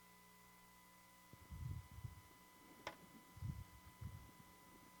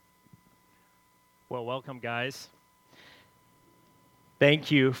Well, welcome, guys.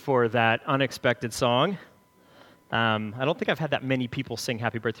 Thank you for that unexpected song. I don't think I've had that many people sing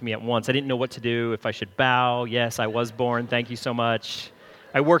Happy Birthday to me at once. I didn't know what to do, if I should bow. Yes, I was born. Thank you so much.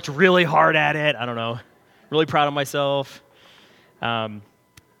 I worked really hard at it. I don't know. Really proud of myself. I'm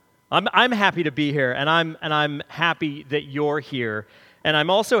happy to be here, and I'm happy that you're here. And I'm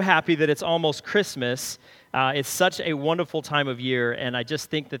also happy that it's almost Christmas. It's such a wonderful time of year, and I just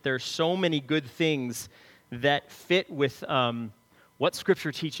think that there's so many good things that fit with what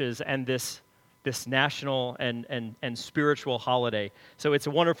Scripture teaches and this national and spiritual holiday. So it's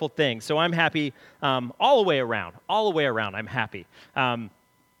a wonderful thing. So I'm happy all the way around. All the way around, I'm happy.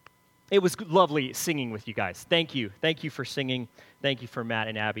 It was lovely singing with you guys. Thank you. Thank you for singing. Thank you for Matt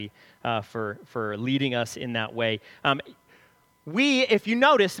and Abby for leading us in that way. If you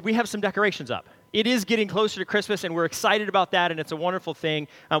noticed, we have some decorations up. It is getting closer to Christmas, and we're excited about that, and it's a wonderful thing.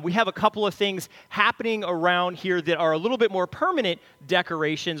 We have a couple of things happening around here that are a little bit more permanent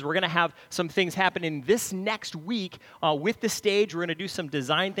decorations. We're going to have some things happening this next week with the stage. We're going to do some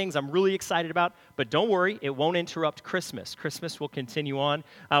design things I'm really excited about, but don't worry, it won't interrupt Christmas. Christmas will continue on.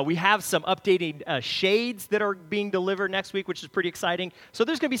 We have some updated shades that are being delivered next week, which is pretty exciting. So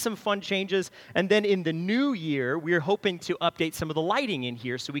there's going to be some fun changes, and then in the new year, we're hoping to update some of the lighting in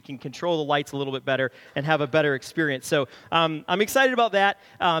here so we can control the lights a little bit better and have a better experience. So I'm excited about that.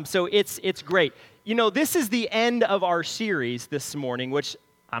 So it's great. You know, this is the end of our series this morning, which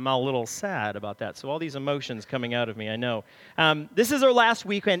I'm a little sad about that. So all these emotions coming out of me, I know. This is our last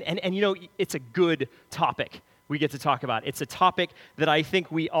week, and you know, it's a good topic we get to talk about. It's a topic that I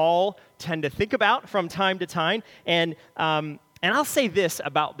think we all tend to think about from time to time. And I'll say this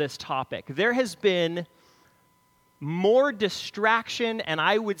about this topic. There has been more distraction and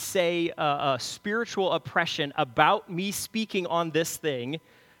I would say spiritual oppression about me speaking on this thing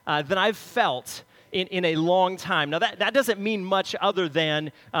than I've felt in a long time. Now, that doesn't mean much other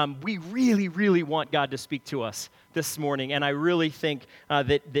than we really, really want God to speak to us this morning, and I really think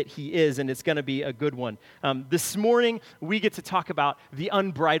that He is, and it's going to be a good one. This morning, we get to talk about the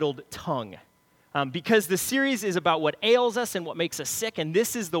unbridled tongue. Because the series is about what ails us and what makes us sick, and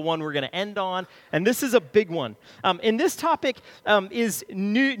this is the one we're going to end on, and this is a big one. And this topic is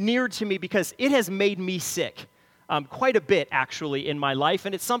near to me because it has made me sick quite a bit, actually, in my life,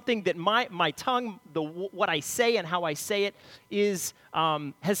 and it's something that my tongue, what I say and how I say it,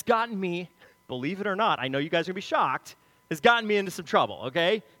 has gotten me, believe it or not, I know you guys are going to be shocked, has gotten me into some trouble,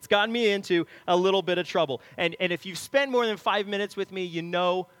 okay? It's gotten me into a little bit of trouble. And if you've spent more than 5 minutes with me, you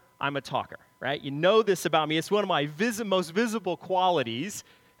know I'm a talker. Right? You know this about me. It's one of my most visible qualities.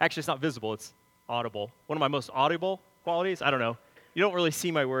 Actually, it's not visible. It's audible. One of my most audible qualities. I don't know. You don't really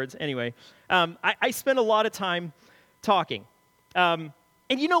see my words. Anyway, I spend a lot of time talking. And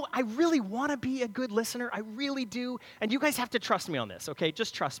you know, I really want to be a good listener. I really do. And you guys have to trust me on this, okay?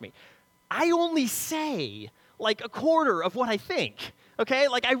 Just trust me. I only say like a quarter of what I think, okay?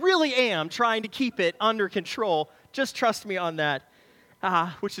 Like I really am trying to keep it under control. Just trust me on that,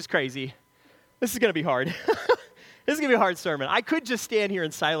 which is crazy. This is going to be hard. This is going to be a hard sermon. I could just stand here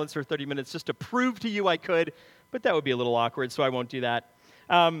in silence for 30 minutes just to prove to you I could, but that would be a little awkward, so I won't do that.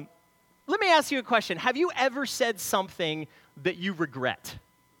 Let me ask you a question. Have you ever said something that you regret?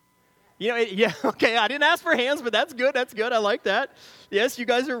 You know, yeah, okay, I didn't ask for hands, but that's good. That's good. I like that. Yes, you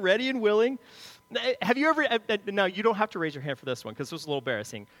guys are ready and willing. Have you ever, no, you don't have to raise your hand for this one because this was a little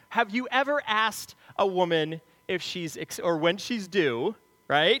embarrassing. Have you ever asked a woman if she's, or when she's due,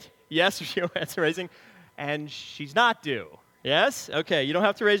 right? Yes, that's raising. And she's not due. Yes? Okay, you don't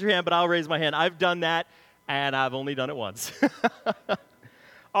have to raise your hand, but I'll raise my hand. I've done that, and I've only done it once.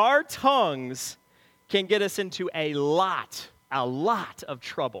 Our tongues can get us into a lot of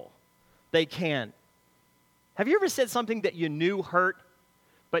trouble. They can. Have you ever said something that you knew hurt,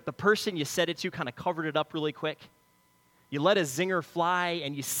 but the person you said it to kind of covered it up really quick? You let a zinger fly,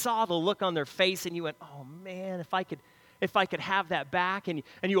 and you saw the look on their face, and you went, oh, man, if I could have that back, and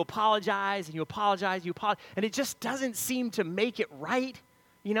you apologize, and you apologize, and it just doesn't seem to make it right.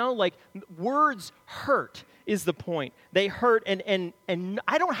 You know, like words hurt is the point. They hurt, and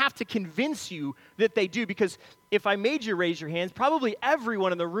I don't have to convince you that they do, because if I made you raise your hands, probably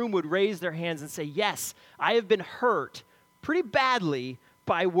everyone in the room would raise their hands and say, yes, I have been hurt pretty badly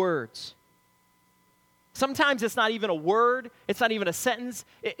by words. Sometimes it's not even a word, it's not even a sentence,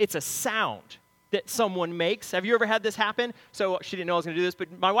 it's a sound that someone makes. Have you ever had this happen? So she didn't know I was going to do this, but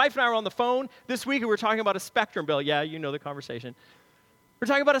my wife and I were on the phone this week, and we were talking about a Spectrum bill. Yeah, you know the conversation. We're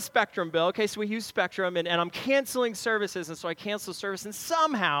talking about a Spectrum bill. Okay, so we use Spectrum, and I'm canceling services, and so I canceled service, and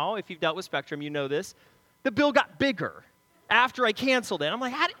somehow, if you've dealt with Spectrum, you know this, the bill got bigger after I canceled it. I'm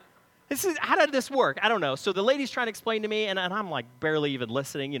like, How did this work? I don't know. So the lady's trying to explain to me, and I'm like barely even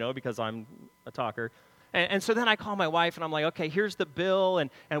listening, because I'm a talker. And so then I call my wife, and I'm like, okay, here's the bill,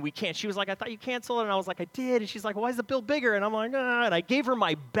 and we can't. She was like, I thought you canceled it. And I was like, I did. And she's like, why is the bill bigger? And I'm like, and I gave her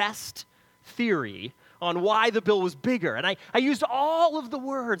my best theory on why the bill was bigger. And I used all of the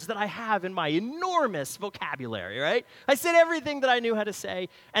words that I have in my enormous vocabulary, right? I said everything that I knew how to say.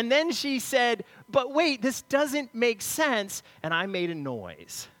 And then she said, but wait, this doesn't make sense. And I made a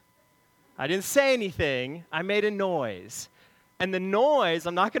noise. I didn't say anything. I made a noise. And the noise,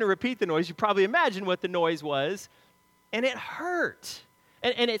 I'm not going to repeat the noise. You probably imagine what the noise was. And it hurt.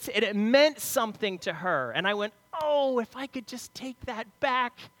 And it meant something to her. And I went, oh, if I could just take that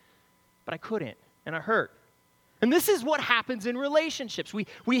back. But I couldn't. And it hurt. And this is what happens in relationships.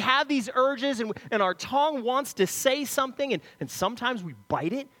 We have these urges, and our tongue wants to say something. And sometimes we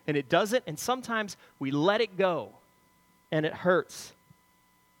bite it, and it doesn't. And sometimes we let it go. And it hurts.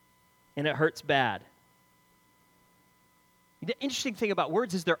 And it hurts bad. The interesting thing about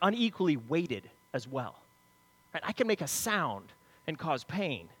words is they're unequally weighted as well. Right? I can make a sound and cause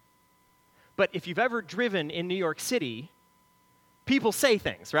pain. But if you've ever driven in New York City, people say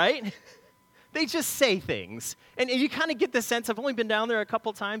things, right? They just say things. And you kind of get the sense, I've only been down there a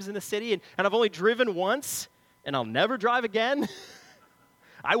couple times in the city, and I've only driven once, and I'll never drive again.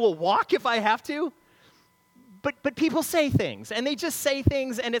 I will walk if I have to. But people say things, and they just say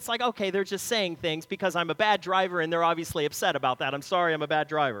things, and it's like, okay, they're just saying things because I'm a bad driver, and they're obviously upset about that. I'm sorry, I'm a bad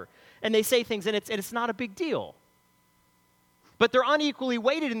driver. And they say things, and it's not a big deal. But they're unequally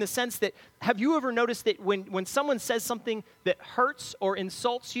weighted in the sense that, have you ever noticed that when someone says something that hurts or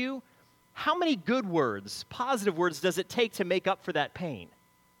insults you, how many good words, positive words, does it take to make up for that pain?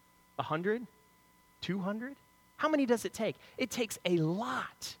 100? 200? How many does it take? It takes a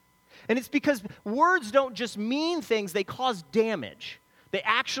lot. And it's because words don't just mean things, they cause damage. They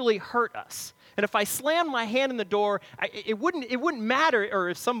actually hurt us. And if I slammed my hand in the door, it wouldn't matter, or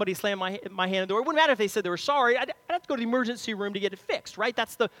if somebody slammed my hand in the door, it wouldn't matter if they said they were sorry. I'd have to go to the emergency room to get it fixed, right?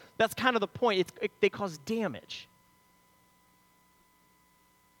 That's kind of the point. They cause damage.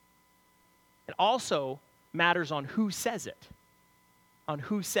 It also matters on who says it. On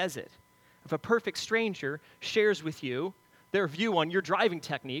who says it. If a perfect stranger shares with you their view on your driving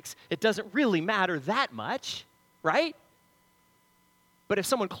techniques, it doesn't really matter that much, right? But if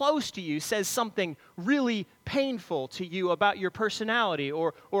someone close to you says something really painful to you about your personality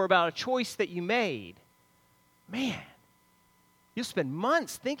or about a choice that you made, man, you'll spend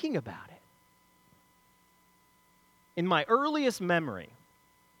months thinking about it. In my earliest memory,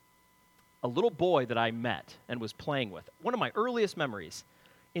 a little boy that I met and was playing with, one of my earliest memories,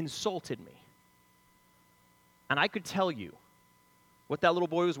 insulted me. And I could tell you what that little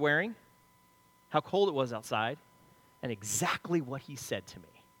boy was wearing, how cold it was outside, and exactly what he said to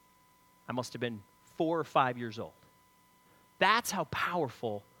me. I must have been 4 or 5 years old. That's how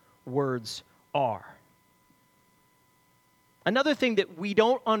powerful words are. Another thing that we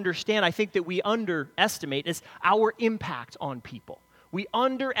don't understand, I think that we underestimate, is our impact on people. We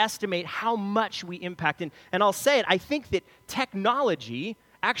underestimate how much we impact. And I'll say it, I think that technology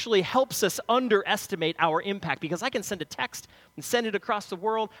actually helps us underestimate our impact, because I can send a text and send it across the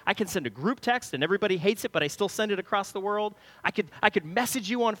world. I can send a group text and everybody hates it, but I still send it across the world. I could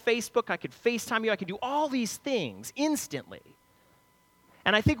message you on Facebook. I could FaceTime you. I could do all these things instantly.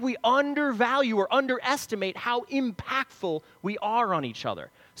 And I think we undervalue or underestimate how impactful we are on each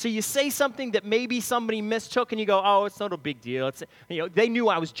other. So you say something that maybe somebody mistook and you go, oh, it's not a big deal. They knew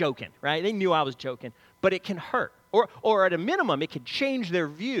I was joking, right? They knew I was joking, but it can hurt. Or at a minimum, it can change their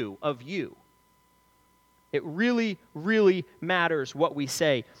view of you. It really, really matters what we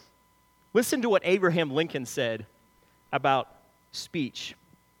say. Listen to what Abraham Lincoln said about speech.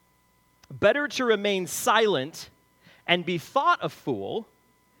 Better to remain silent and be thought a fool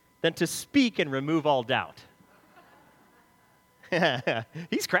than to speak and remove all doubt.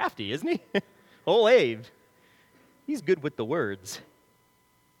 He's crafty, isn't he? Old Abe. He's good with the words.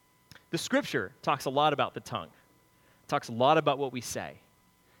 The scripture talks a lot about the tongue. It talks a lot about what we say.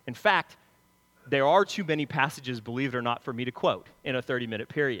 In fact, there are too many passages, believe it or not, for me to quote in a 30-minute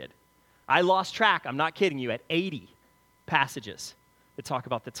period. I lost track, I'm not kidding you, at 80 passages that talk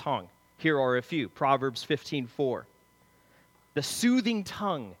about the tongue. Here are a few. Proverbs 15:4. The soothing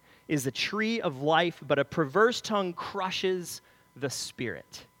tongue is a tree of life, but a perverse tongue crushes the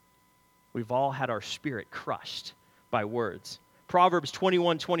spirit. We've all had our spirit crushed by words. Proverbs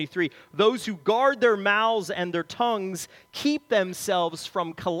 21:23. Those who guard their mouths and their tongues keep themselves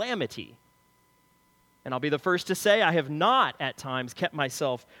from calamity. And I'll be the first to say, I have not at times kept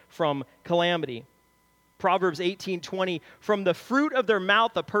myself from calamity. Proverbs 18:20, from the fruit of their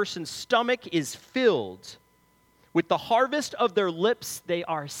mouth a person's stomach is filled. With the harvest of their lips they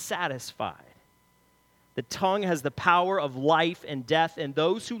are satisfied. The tongue has the power of life and death, and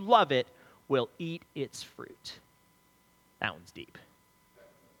those who love it will eat its fruit. That one's deep.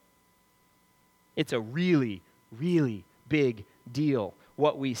 It's a really, really big deal,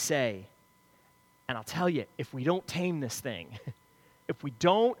 what we say. And I'll tell you, if we don't tame this thing, if we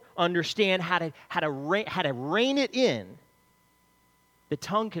don't understand how to rein it in, the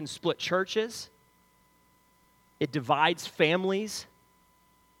tongue can split churches. It divides families.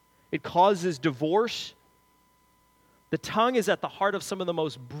 It causes divorce. The tongue is at the heart of some of the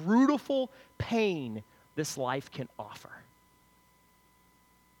most brutal pain this life can offer.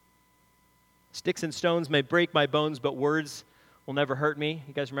 Sticks and stones may break my bones, but words will never hurt me.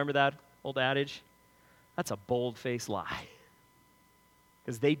 You guys remember that old adage? That's a bold-faced lie.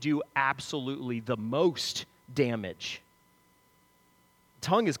 Because they do absolutely the most damage.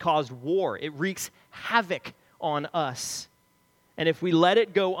 Tongue has caused war. It wreaks havoc on us. And if we let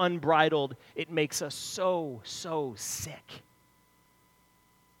it go unbridled, it makes us so, so sick.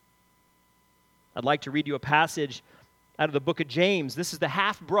 I'd like to read you a passage out of the book of James. This is the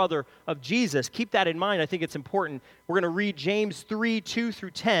half-brother of Jesus. Keep that in mind. I think it's important. We're going to read James 3, 2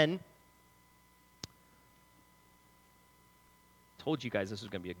 through 10. Told you guys this was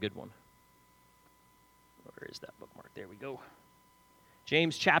going to be a good one. Where is that bookmark? There we go.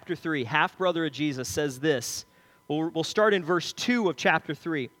 James chapter 3, half-brother of Jesus, says this. We'll start in verse 2 of chapter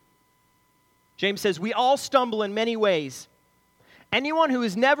 3. James says, we all stumble in many ways. Anyone who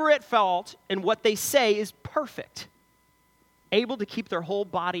is never at fault in what they say is perfect, able to keep their whole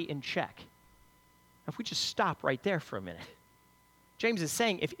body in check. Now, if we just stop right there for a minute, James is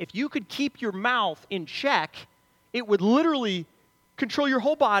saying if you could keep your mouth in check, it would literally control your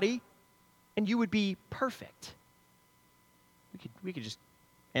whole body and you would be perfect. We could just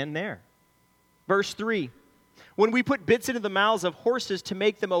end there. Verse 3. When we put bits into the mouths of horses to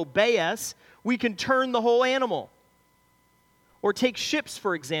make them obey us, we can turn the whole animal. Or take ships,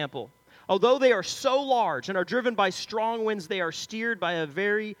 for example. Although they are so large and are driven by strong winds, they are steered by a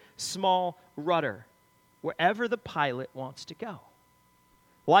very small rudder, wherever the pilot wants to go.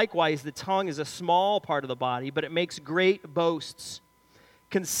 Likewise, the tongue is a small part of the body, but it makes great boasts.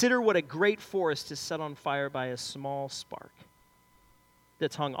 Consider what a great forest is set on fire by a small spark. The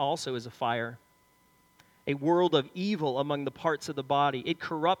tongue also is a fire, a world of evil among the parts of the body. It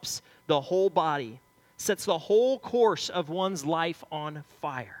corrupts the whole body, sets the whole course of one's life on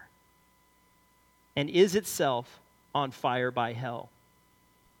fire, and is itself on fire by hell.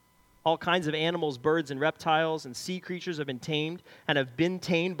 All kinds of animals, birds, and reptiles, and sea creatures have been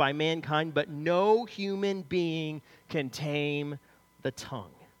tamed by mankind, but no human being can tame the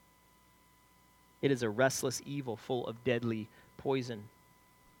tongue. It is a restless evil full of deadly poison.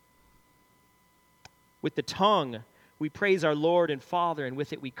 With the tongue, we praise our Lord and Father, and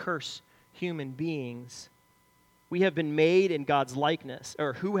with it we curse human beings. We have been made in God's likeness,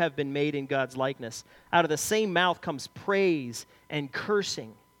 or who have been made in God's likeness. Out of the same mouth comes praise and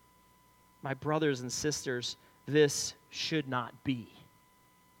cursing. My brothers and sisters, this should not be.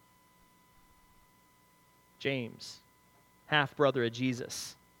 James, half-brother of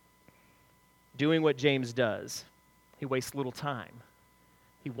Jesus, doing what James does. He wastes little time.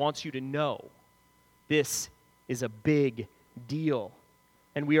 He wants you to know this is a big deal.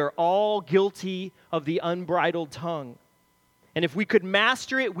 And we are all guilty of the unbridled tongue. And if we could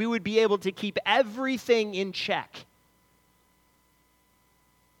master it, we would be able to keep everything in check.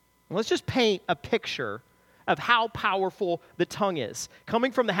 Let's just paint a picture of how powerful the tongue is.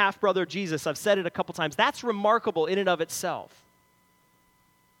 Coming from the half-brother of Jesus, I've said it a couple times, that's remarkable in and of itself.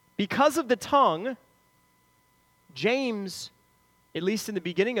 Because of the tongue, James, at least in the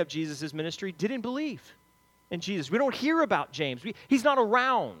beginning of Jesus' ministry, didn't believe in Jesus. We don't hear about James. He's not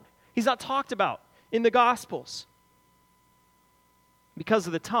around. He's not talked about in the Gospels. Because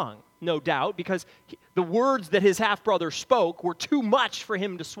of the tongue, no doubt, because the words that his half-brother spoke were too much for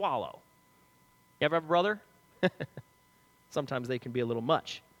him to swallow. You ever have a brother? Sometimes they can be a little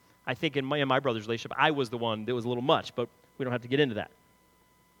much. I think in my brother's relationship, I was the one that was a little much, but we don't have to get into that.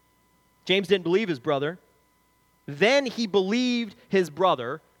 James didn't believe his brother. Then he believed his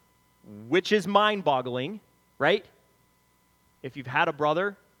brother, which is mind-boggling, right? If you've had a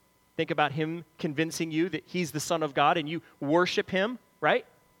brother, think about him convincing you that he's the Son of God and you worship him, right?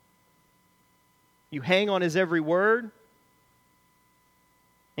 You hang on his every word.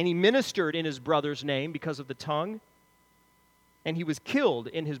 And he ministered in his brother's name because of the tongue. And he was killed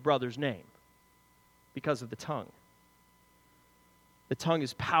in his brother's name because of the tongue. The tongue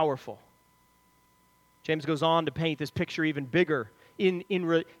is powerful. James goes on to paint this picture even bigger in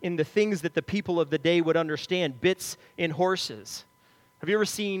the things that the people of the day would understand, bits in horses. Have you ever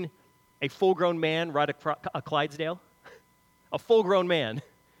seen a full-grown man ride a Clydesdale? A full-grown man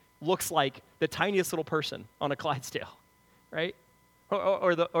looks like the tiniest little person on a Clydesdale, right?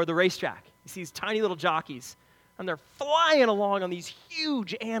 Or the racetrack. You see these tiny little jockeys, and they're flying along on these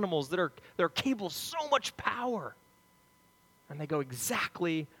huge animals that are capable of so much power. And they go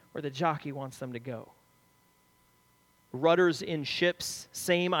exactly where the jockey wants them to go. Rudders in ships,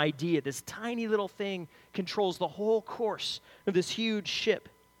 same idea. This tiny little thing controls the whole course of this huge ship.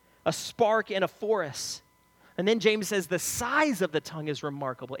 A spark in a forest. And then James says the size of the tongue is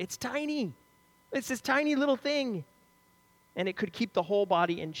remarkable. It's tiny. It's this tiny little thing. And it could keep the whole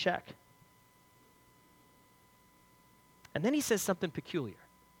body in check. And then he says something peculiar.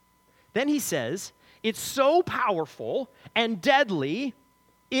 Then he says, it's so powerful and deadly,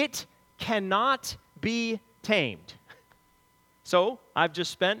 it cannot be tamed. So I've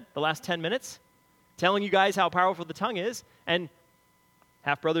just spent the last 10 minutes telling you guys how powerful the tongue is, and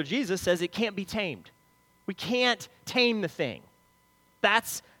half-brother Jesus says it can't be tamed. We can't tame the thing.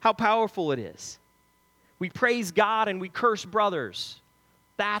 That's how powerful it is. We praise God and we curse brothers.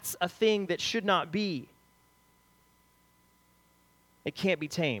 That's a thing that should not be. It can't be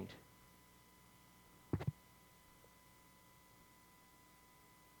tamed.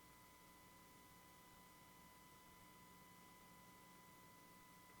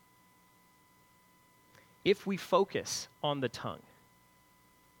 If we focus on the tongue,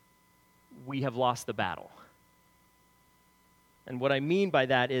 we have lost the battle. And what I mean by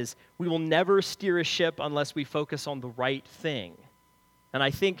that is we will never steer a ship unless we focus on the right thing. And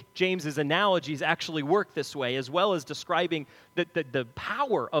I think James's analogies actually work this way, as well as describing the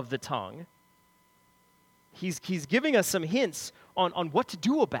power of the tongue. He's giving us some hints on what to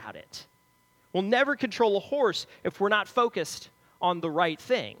do about it. We'll never control a horse if we're not focused on the right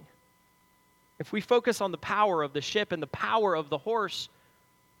thing. If we focus on the power of the ship and the power of the horse,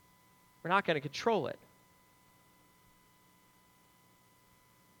 we're not going to control it.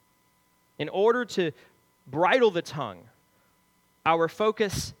 In order to bridle the tongue, our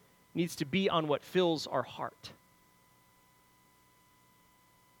focus needs to be on what fills our heart.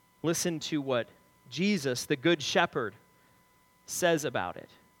 Listen to what Jesus, the Good Shepherd, says about it.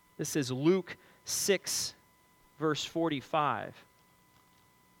 This is Luke 6, verse 45.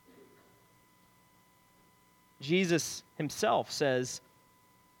 Jesus himself says,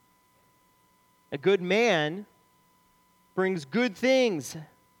 a good man brings good things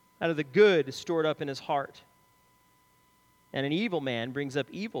out of the good stored up in his heart. And an evil man brings up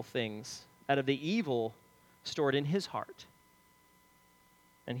evil things out of the evil stored in his heart.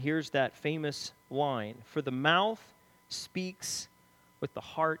 And here's that famous line, for the mouth speaks what the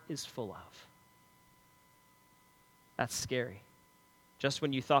heart is full of. That's scary. Just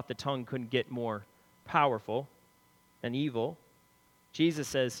when you thought the tongue couldn't get more powerful and evil, Jesus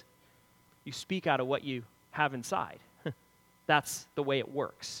says, you speak out of what you have inside. That's the way it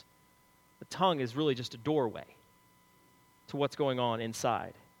works. The tongue is really just a doorway to what's going on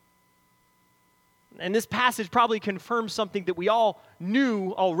inside. And this passage probably confirms something that we all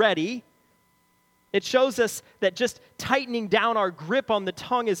knew already. It shows us that just tightening down our grip on the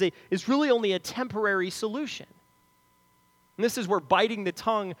tongue is really only a temporary solution. And this is where biting the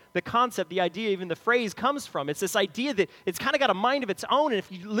tongue, the concept, the idea, even the phrase comes from. It's this idea that it's kind of got a mind of its own, and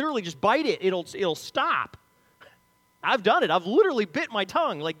if you literally just bite it, it'll stop. I've done it. I've literally bit my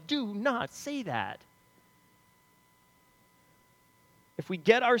tongue. Like, do not say that. If we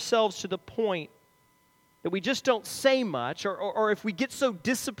get ourselves to the point that we just don't say much, or if we get so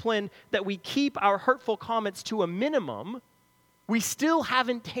disciplined that we keep our hurtful comments to a minimum, we still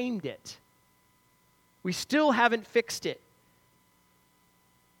haven't tamed it. We still haven't fixed it.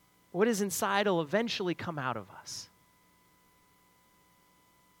 What is inside will eventually come out of us.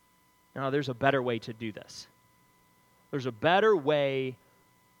 Now, there's a better way to do this. There's a better way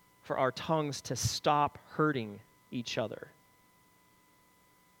for our tongues to stop hurting each other.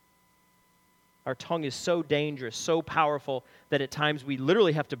 Our tongue is so dangerous, so powerful, that at times we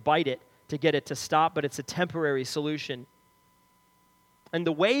literally have to bite it to get it to stop, but it's a temporary solution. And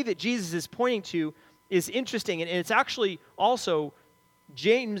the way that Jesus is pointing to is interesting, and it's actually also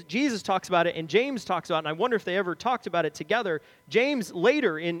Jesus talks about it, and James talks about it, and I wonder if they ever talked about it together. James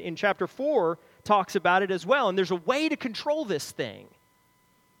later in chapter 4 talks about it as well, and there's a way to control this thing.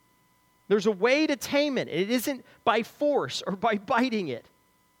 There's a way to tame it. It isn't by force or by biting it.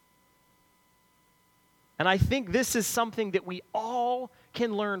 And I think this is something that we all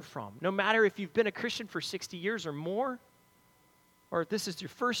can learn from, no matter if you've been a Christian for 60 years or more. or if this is your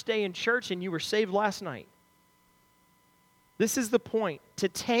first day in church and you were saved last night. This is the point. To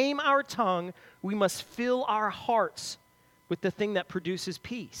tame our tongue, we must fill our hearts with the thing that produces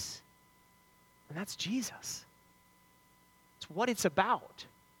peace. And that's Jesus. It's what it's about.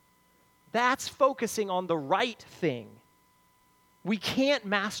 That's focusing on the right thing. We can't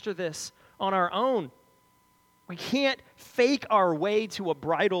master this on our own. We can't fake our way to a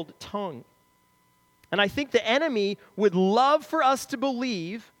bridled tongue. And I think the enemy would love for us to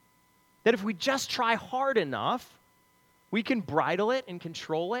believe that if we just try hard enough, we can bridle it and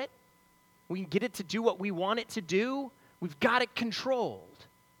control it. We can get it to do what we want it to do. We've got it controlled.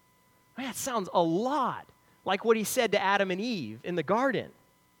 Man, that sounds a lot like what he said to Adam and Eve in the garden.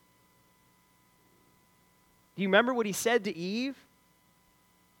 Do you remember what he said to Eve?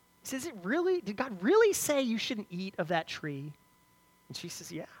 He says, did God really say you shouldn't eat of that tree? And she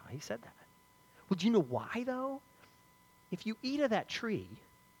says, yeah, he said that. Well, do you know why, though? If you eat of that tree,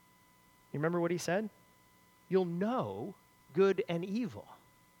 you remember what he said? You'll know good and evil.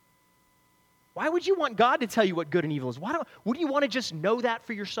 Why would you want God to tell you what good and evil is? Wouldn't you want to just know that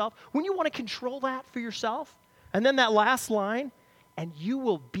for yourself? Wouldn't you want to control that for yourself? And then that last line, and you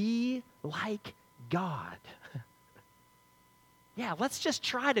will be like God. Yeah, let's just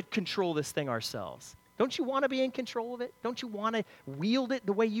try to control this thing ourselves. Don't you want to be in control of it? Don't you want to wield it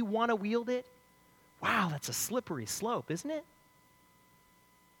the way you want to wield it? Wow, that's a slippery slope, isn't it?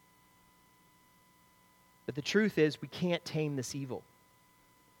 But the truth is, we can't tame this evil.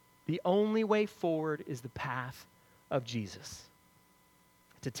 The only way forward is the path of Jesus.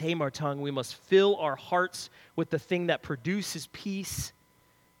 To tame our tongue, we must fill our hearts with the thing that produces peace,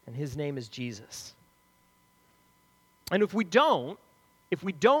 and his name is Jesus. And if we don't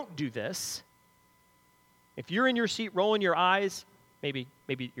do this, if you're in your seat rolling your eyes, maybe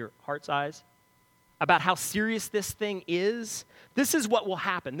your heart's eyes, about how serious this thing is, this is what will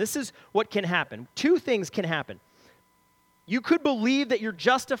happen. This is what can happen. Two things can happen. You could believe that you're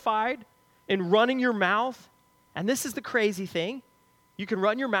justified in running your mouth, and this is the crazy thing. You can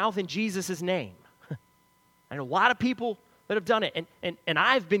run your mouth in Jesus' name. I know a lot of people that have done it, and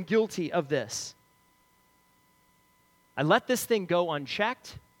I've been guilty of this. I let this thing go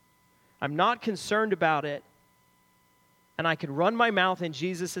unchecked. I'm not concerned about it, and I can run my mouth in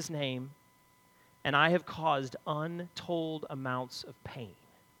Jesus' name, and I have caused untold amounts of pain.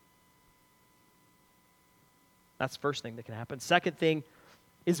 That's the first thing that can happen. Second thing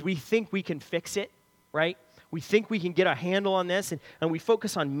is we think we can fix it, right? We think we can get a handle on this, and we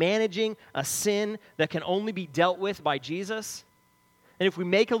focus on managing a sin that can only be dealt with by Jesus. And if we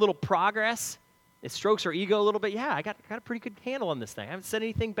make a little progress, it strokes our ego a little bit. Yeah, I got a pretty good handle on this thing. I haven't said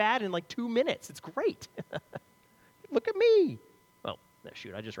anything bad in like 2 minutes. It's great. Look at me. Well,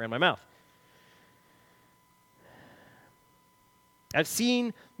 shoot, I just ran my mouth. I've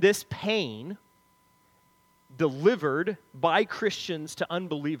seen this pain delivered by Christians to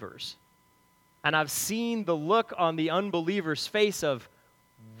unbelievers. And I've seen the look on the unbeliever's face of,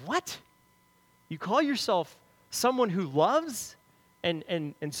 what? You call yourself someone who loves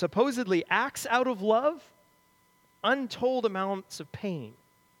and supposedly acts out of love? Untold amounts of pain.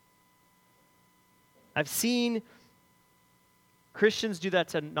 I've seen Christians do that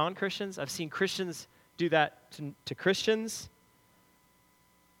to non-Christians. I've seen Christians do that to Christians.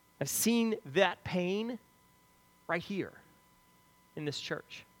 I've seen that pain right here in this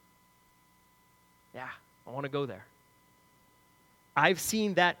church. Yeah, I want to go there. I've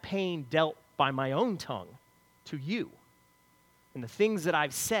seen that pain dealt by my own tongue to you and the things that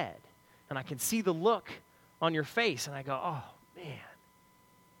I've said. And I can see the look on your face and I go, oh, man,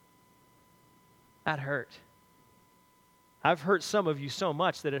 that hurt. I've hurt some of you so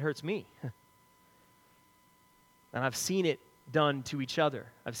much that it hurts me. And I've seen it done to each other.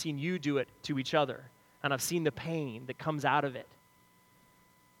 I've seen you do it to each other. And I've seen the pain that comes out of it.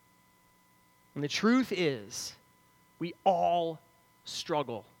 And the truth is, we all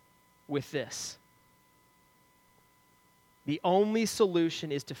struggle with this. The only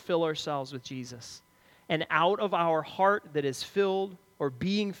solution is to fill ourselves with Jesus. And out of our heart that is filled or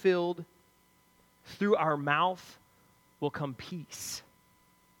being filled, through our mouth will come peace.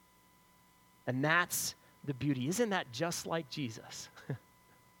 And that's the beauty. Isn't that just like Jesus?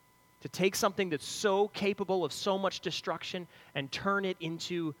 To take something that's so capable of so much destruction and turn it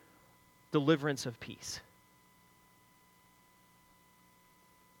into deliverance of peace.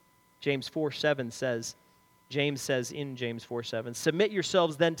 James 4:7 says, James says in James 4:7, submit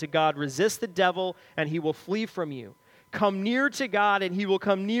yourselves then to God, resist the devil, and he will flee from you. Come near to God, and he will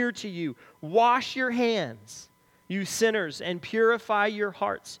come near to you. Wash your hands, you sinners, and purify your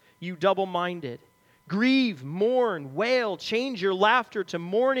hearts, you double-minded. Grieve, mourn, wail, change your laughter to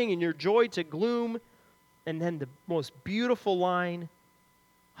mourning and your joy to gloom. And then the most beautiful line,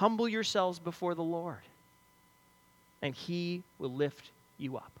 humble yourselves before the Lord, and He will lift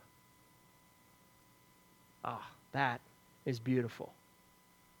you up. Ah, that is beautiful.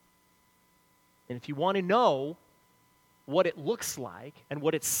 And if you want to know what it looks like and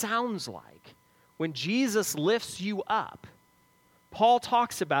what it sounds like when Jesus lifts you up, Paul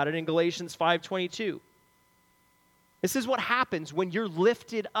talks about it in Galatians 5:22. This is what happens when you're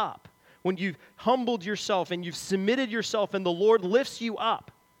lifted up, when you've humbled yourself and you've submitted yourself and the Lord lifts you up.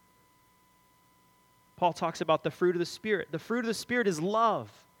 Paul talks about the fruit of the Spirit. The fruit of the Spirit is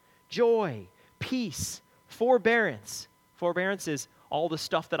love, joy, peace, forbearance. Forbearance is all the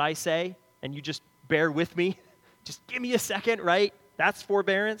stuff that I say and you just bear with me. Just give me a second, right? That's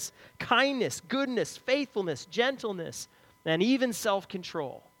forbearance. Kindness, goodness, faithfulness, gentleness, and even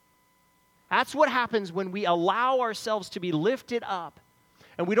self-control. That's what happens when we allow ourselves to be lifted up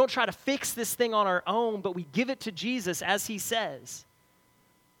and we don't try to fix this thing on our own, but we give it to Jesus as He says.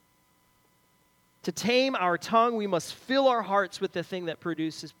 To tame our tongue, we must fill our hearts with the thing that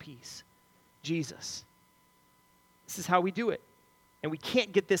produces peace, Jesus. This is how we do it. And we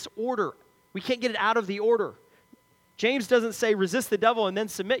can't get this order. We can't get it out of the order. James doesn't say resist the devil and then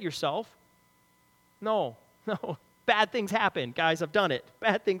submit yourself. No. Bad things happen. Guys, I've done it.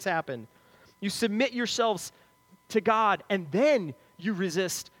 Bad things happen. You submit yourselves to God and then you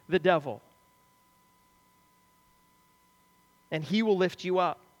resist the devil. And He will lift you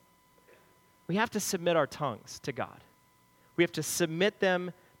up. We have to submit our tongues to God. We have to submit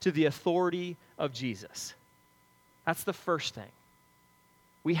them to the authority of Jesus. That's the first thing.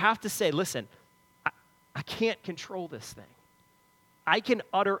 We have to say, listen, I can't control this thing. I can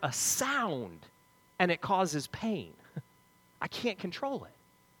utter a sound and it causes pain. I can't control it.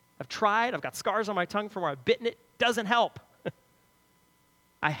 I've tried. I've got scars on my tongue from where I've bitten it. Doesn't help.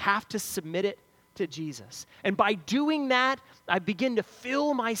 I have to submit it to Jesus. And by doing that, I begin to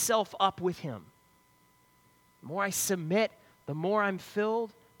fill myself up with Him. The more I submit, the more I'm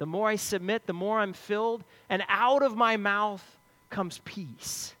filled. The more I submit, the more I'm filled. And out of my mouth comes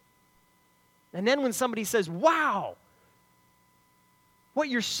peace. And then when somebody says, wow, what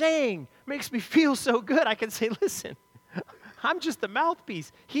you're saying makes me feel so good, I can say, listen, I'm just the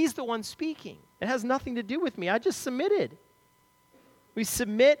mouthpiece. He's the one speaking. It has nothing to do with me. I just submitted. We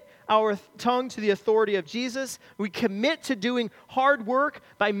submit our tongue to the authority of Jesus. We commit to doing hard work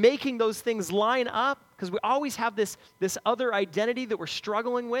by making those things line up, because we always have this other identity that we're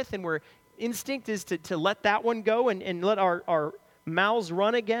struggling with, and our instinct is to let that one go and let our mouths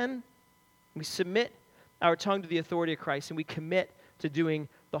run again. We submit our tongue to the authority of Christ, and we commit to doing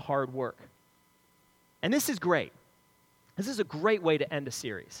the hard work. And this is great. This is a great way to end a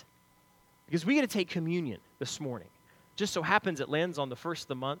series, because we get to take communion this morning. Just so happens it lands on the first of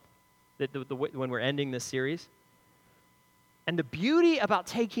the month when we're ending this series. And the beauty about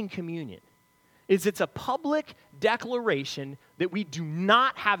taking communion is it's a public declaration that we do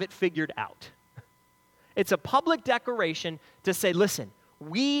not have it figured out. It's a public declaration to say, listen,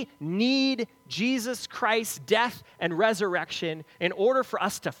 we need Jesus Christ's death and resurrection in order for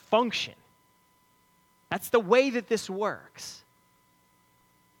us to function. That's the way that this works.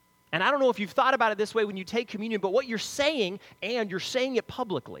 And I don't know if you've thought about it this way when you take communion, but what you're saying, and you're saying it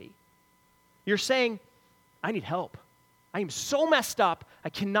publicly, you're saying, I need help. I am so messed up, I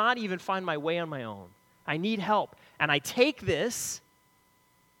cannot even find my way on my own. I need help. And I take this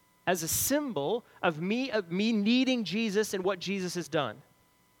as a symbol of me needing Jesus and what Jesus has done.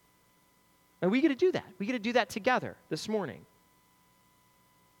 And we get to do that. We get to do that together this morning.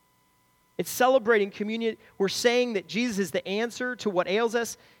 It's celebrating communion. We're saying that Jesus is the answer to what ails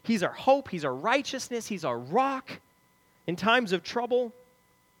us. He's our hope. He's our righteousness. He's our rock in times of trouble.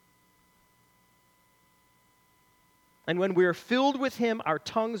 And when we're filled with Him, our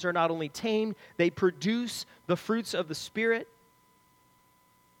tongues are not only tamed, they produce the fruits of the Spirit.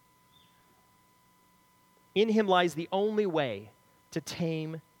 In Him lies the only way to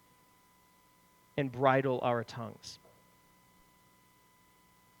tame and bridle our tongues.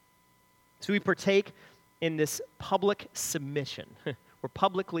 So we partake in this public submission. We're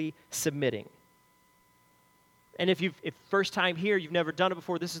publicly submitting. And if first time here, you've never done it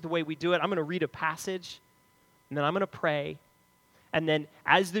before, this is the way we do it. I'm going to read a passage, and then I'm going to pray. And then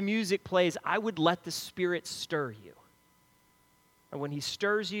as the music plays, I would let the Spirit stir you. And when He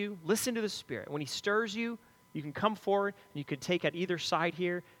stirs you, listen to the Spirit. When He stirs you, you can come forward, and you can take at either side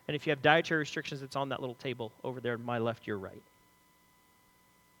here. And if you have dietary restrictions, it's on that little table over there, my left, your right.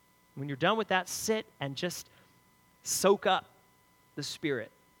 When you're done with that, sit and just soak up the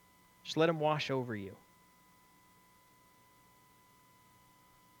Spirit. Just let Him wash over you.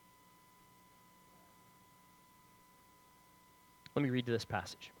 Let me read this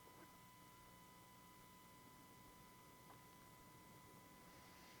passage.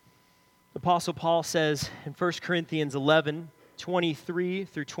 The Apostle Paul says in 1 Corinthians 11:23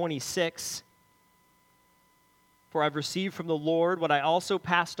 through 26, "For I've received from the Lord what I also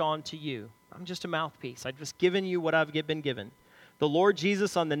passed on to you." I'm just a mouthpiece. I've just given you what I've been given. "The Lord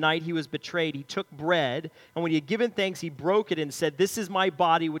Jesus, on the night he was betrayed, he took bread, and when he had given thanks, he broke it and said, 'This is my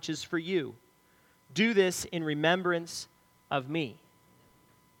body, which is for you. Do this in remembrance of me.'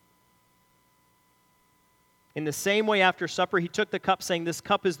 In the same way, after supper, he took the cup, saying, 'This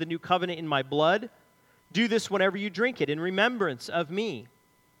cup is the new covenant in my blood. Do this whenever you drink it in remembrance of me.'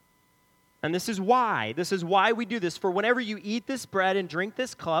 And this is why we do this. For whenever you eat this bread and drink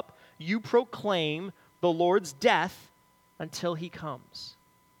this cup, you proclaim the Lord's death until he comes."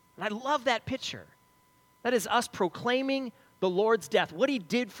 And I love that picture. That is us proclaiming the Lord's death, what he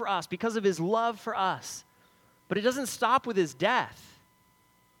did for us because of his love for us. But it doesn't stop with his death.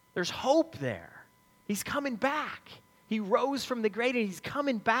 There's hope there. He's coming back. He rose from the grave and he's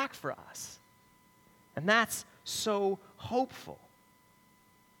coming back for us. And that's so hopeful.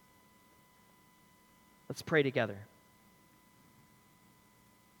 Let's pray together.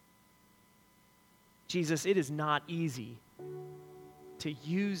 Jesus, it is not easy to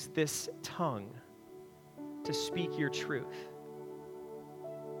use this tongue to speak your truth.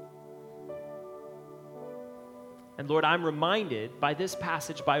 And Lord, I'm reminded by this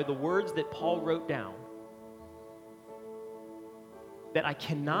passage, by the words that Paul wrote down, that I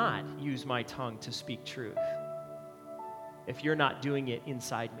cannot use my tongue to speak truth if you're not doing it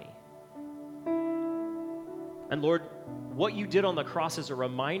inside me. And Lord, what you did on the cross is a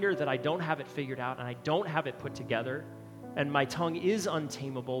reminder that I don't have it figured out and I don't have it put together, and my tongue is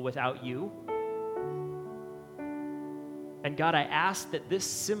untamable without you. And God, I ask that this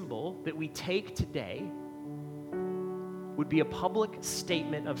symbol that we take today would be a public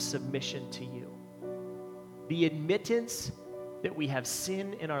statement of submission to you. The admittance that we have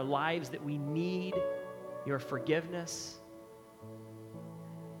sin in our lives, that we need your forgiveness.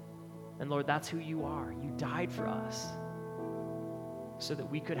 And Lord, that's who you are. You died for us so that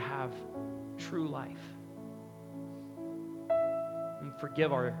we could have true life. And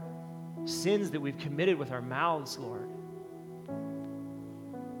forgive our sins that we've committed with our mouths, Lord.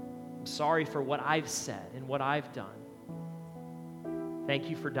 I'm sorry for what I've said and what I've done.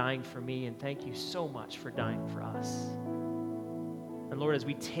 Thank you for dying for me, and thank you so much for dying for us. And Lord, as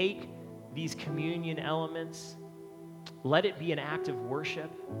we take these communion elements, let it be an act of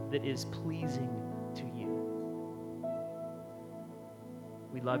worship that is pleasing to you.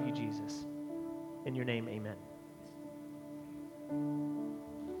 We love you, Jesus. In your name, amen.